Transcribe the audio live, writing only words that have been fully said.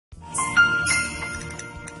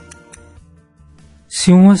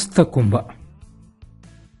Simhastha Kumbha.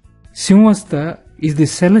 Simhastha is the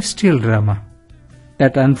celestial drama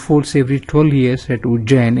that unfolds every 12 years at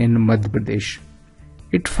Ujjain in Madhya Pradesh.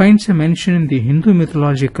 It finds a mention in the Hindu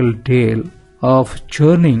mythological tale of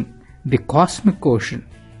churning the cosmic ocean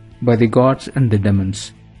by the gods and the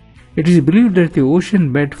demons. It is believed that the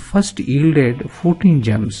ocean bed first yielded 14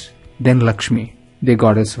 gems, then Lakshmi, the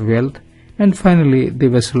goddess of wealth, and finally the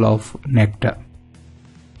vessel of nectar.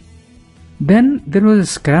 Then there was a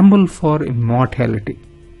scramble for immortality.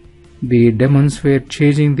 The demons were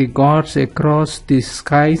chasing the gods across the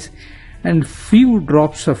skies, and few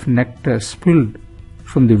drops of nectar spilled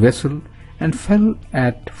from the vessel and fell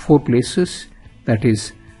at 4 places, that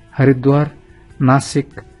is Haridwar,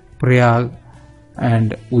 Nasik, Prayag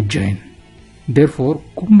and Ujjain. Therefore,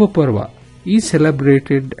 Kumbha Parva is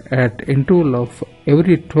celebrated at interval of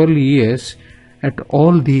every 12 years at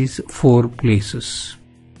all these 4 places.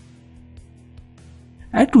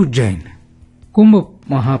 At Ujjain, Kumbha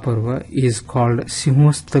Mahaparva is called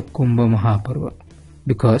Simhastha Kumbha Mahaparva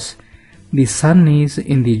because the sun is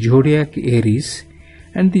in the zodiac Aries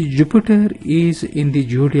and the Jupiter is in the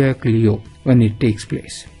zodiac Leo when it takes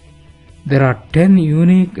place. There are 10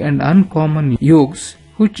 unique and uncommon yogs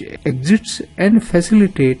which exist and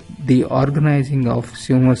facilitate the organizing of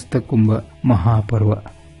Simhastha Kumbha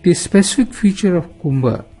Mahaparva. The specific feature of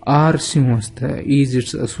Kumbha or Simhastha is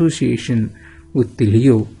its association with the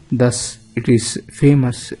Leo, thus it is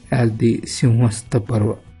famous as the Simhastha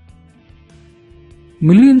Parva.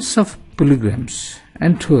 Millions of pilgrims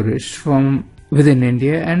and tourists from within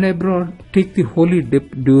India and abroad take the holy dip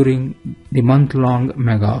during the month-long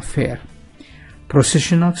mega fair.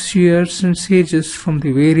 Procession of seers and sages from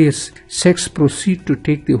the various sects proceed to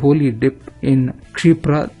take the holy dip in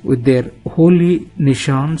Kshipra with their holy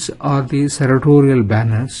nishans or the sartorial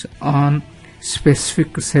banners on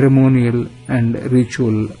specific ceremonial and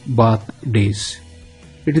ritual bath days.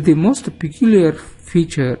 It is the most peculiar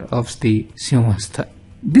feature of the Simhastha.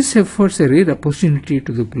 This affords a rare opportunity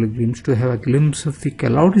to the pilgrims to have a glimpse of the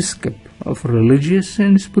kaleidoscope of religious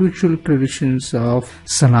and spiritual traditions of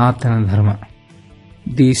Sanatana Dharma.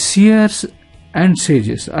 The seers and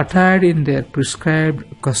sages, attired in their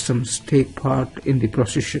prescribed customs, take part in the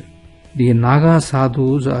procession. The Naga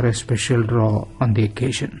sadhus are a special draw on the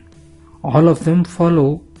occasion. All of them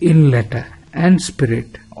follow in letter and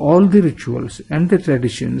spirit all the rituals and the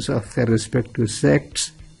traditions of their respective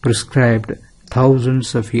sects prescribed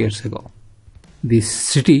thousands of years ago. The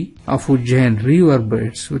city of Ujjain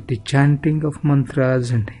reverberates with the chanting of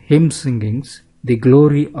mantras and hymn singings the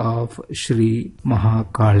glory of Sri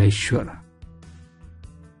Mahakaleshwara.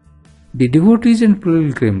 The devotees and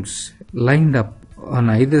pilgrims lined up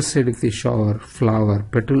on either side of the shower flower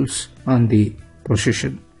petals on the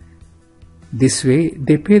procession. This way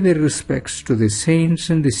they pay their respects to the saints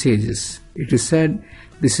and the sages. It is said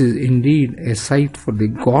this is indeed a sight for the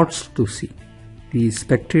gods to see. The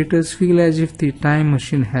spectators feel as if the time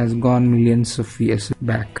machine has gone millions of years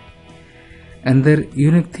back. Another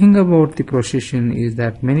unique thing about the procession is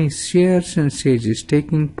that many seers and sages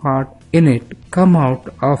taking part in it come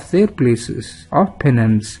out of their places of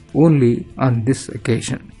penance only on this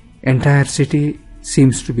occasion. Entire city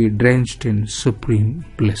seems to be drenched in supreme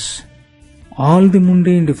bliss. All the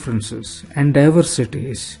mundane differences and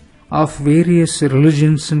diversities of various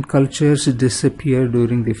religions and cultures disappear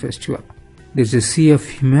during the festival. There is a sea of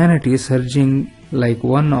humanity surging like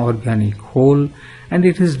one organic whole, and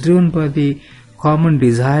it is driven by the common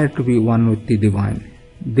desire to be one with the divine.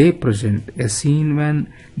 They present a scene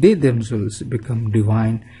when they themselves become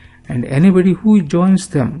divine, and anybody who joins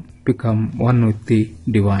them become one with the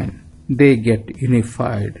divine. They get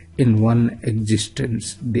unified in one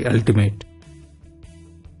existence, the ultimate.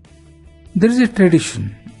 There is a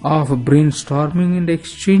tradition of brainstorming and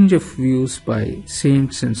exchange of views by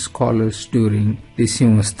saints and scholars during the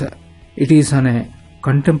Simhastha. It is on a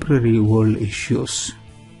contemporary world issues.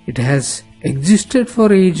 It has existed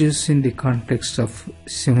for ages in the context of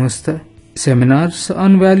Simhastha. Seminars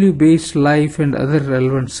on value-based life and other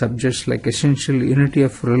relevant subjects like essential unity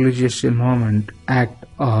of religious environment act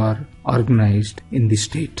are organized in the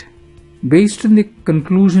state. Based on the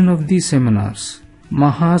conclusion of these seminars,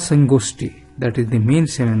 Mahasangosti, that is the main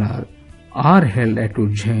seminar, are held at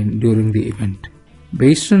Ujjain during the event.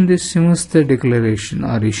 Based on this, Simhastha declaration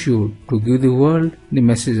are issued to give the world the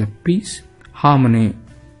message of peace, harmony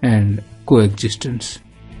and coexistence.